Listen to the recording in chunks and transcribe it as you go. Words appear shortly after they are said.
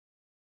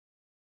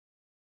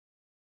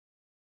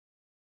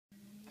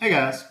Hey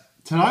guys,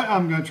 tonight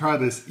I'm going to try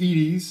this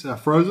Edie's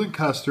frozen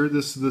custard.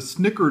 This is the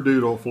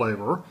Snickerdoodle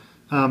flavor.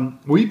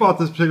 We bought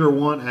this particular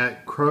one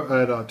at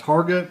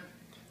Target.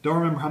 Don't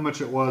remember how much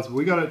it was, but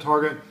we got it at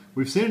Target.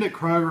 We've seen it at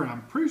Kroger, and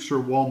I'm pretty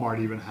sure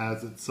Walmart even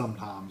has it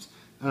sometimes.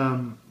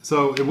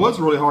 So it was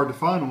really hard to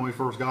find when we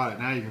first got it.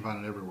 Now you can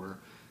find it everywhere.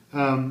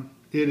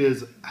 It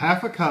is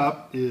half a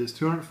cup, is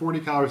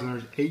 240 calories, and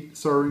there's 8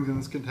 servings in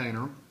this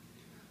container.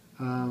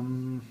 Let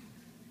me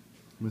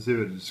see if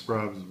it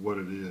describes what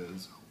it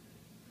is.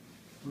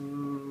 Well,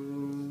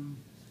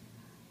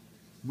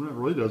 it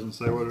really doesn't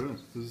say what it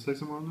is. Does it say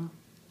somewhere on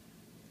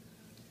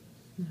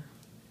there?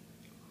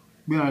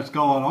 No. Yeah, it's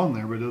got a lot on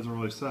there, but it doesn't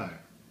really say.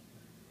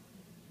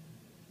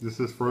 This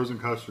is frozen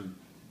custard.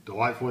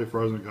 Delightfully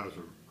frozen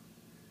custard.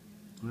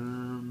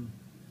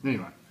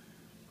 Anyway.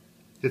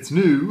 It's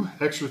new,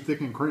 extra thick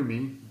and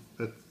creamy.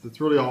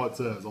 That's really all it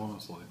says,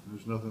 honestly.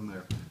 There's nothing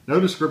there. No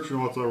description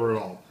whatsoever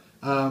at all.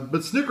 But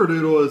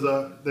Snickerdoodle is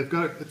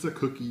it's a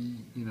cookie,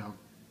 you know,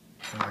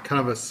 kind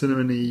of a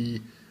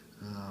cinnamony,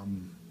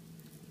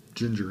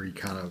 gingery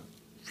kind of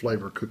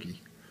flavor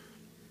cookie.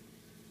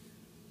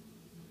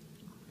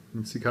 You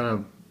can see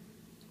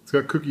it's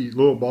got cookie,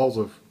 little balls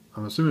of,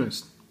 I'm assuming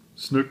it's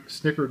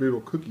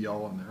Snickerdoodle cookie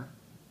all in there.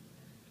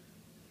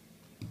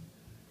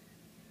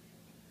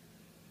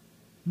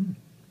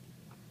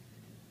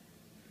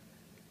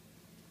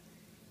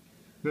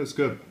 That's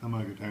good. I'm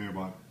going to tell you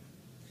about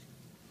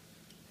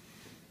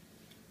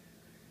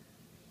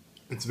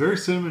it. It's very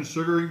cinnamon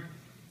sugary.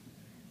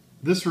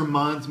 This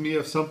reminds me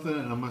of something,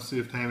 and I'm going to see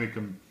if Tammy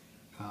can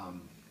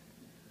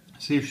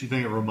see if she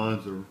thinks it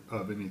reminds her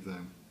of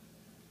anything.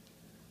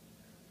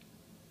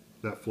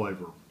 That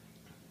flavor.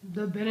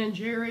 The Ben &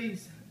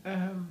 Jerry's.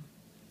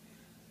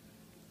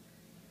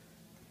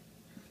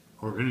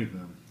 Or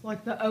anything.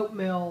 Like the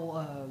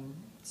oatmeal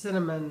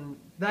cinnamon.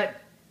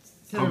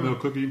 Oatmeal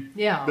cookie?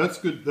 Yeah. That's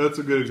good. That's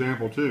a good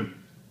example, too.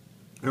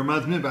 It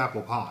reminds me of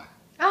apple pie.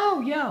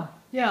 Oh, yeah.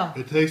 Yeah.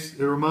 It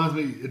reminds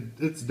me,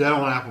 it's dead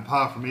on apple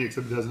pie for me,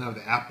 except it doesn't have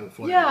the apple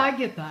flavor. Yeah, I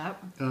get that.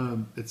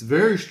 It's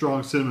very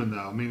strong cinnamon,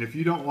 though. I mean, if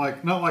you don't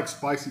like, not like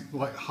spicy,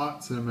 like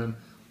hot cinnamon,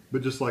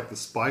 but just like the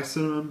spice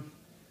cinnamon,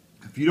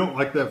 if you don't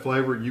like that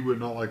flavor, you would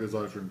not like this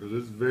ice cream, because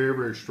it's very,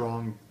 very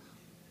strong,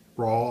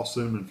 raw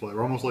cinnamon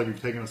flavor. Almost like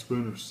you've taken a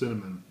spoon of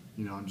cinnamon,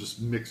 you know, and just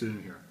mix it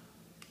in here.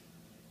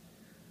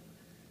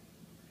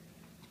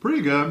 It's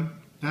pretty good.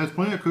 It has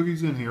plenty of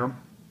cookies in here.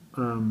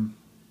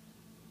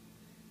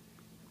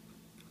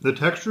 The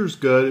texture is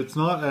good. It's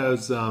not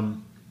as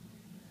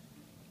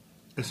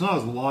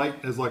light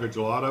as like a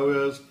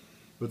gelato is,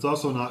 but it's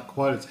also not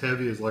quite as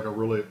heavy as like a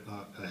really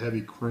a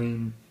heavy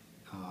cream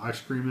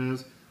ice cream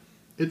is.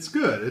 It's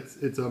good.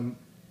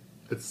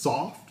 It's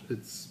soft.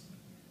 It's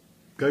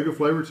got a good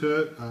flavor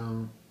to it.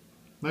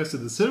 Like I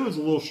said, the cinnamon's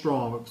a little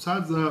strong, but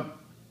besides that,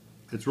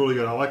 it's really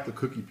good. I like the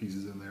cookie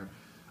pieces in there.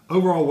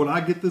 Overall, would I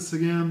get this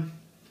again?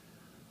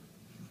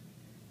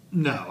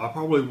 No, I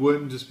probably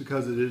wouldn't, just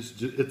because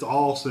it's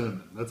all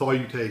cinnamon. That's all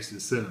you taste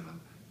is cinnamon.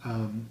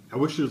 I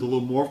wish there was a little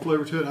more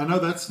flavor to it. I know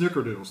that's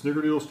Snickerdoodle.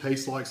 Snickerdoodles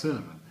taste like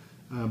cinnamon.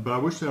 But I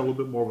wish they had a little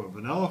bit more of a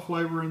vanilla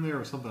flavor in there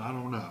or something. I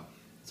don't know.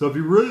 So if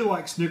you really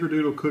like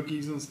Snickerdoodle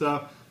cookies and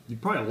stuff,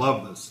 you'd probably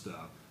love this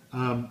stuff.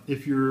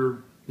 If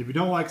you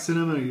don't like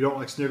cinnamon and you don't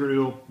like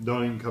Snickerdoodle,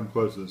 don't even come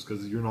close to this,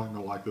 because you're not going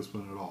to like this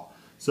one at all.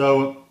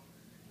 So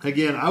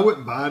again, I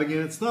wouldn't buy it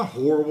again. It's not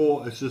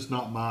horrible. It's just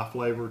not my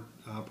flavor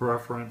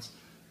preference.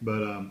 But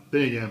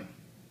then again,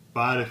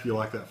 buy it if you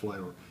like that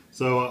flavor.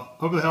 So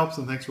hope it helps,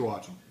 and thanks for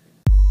watching.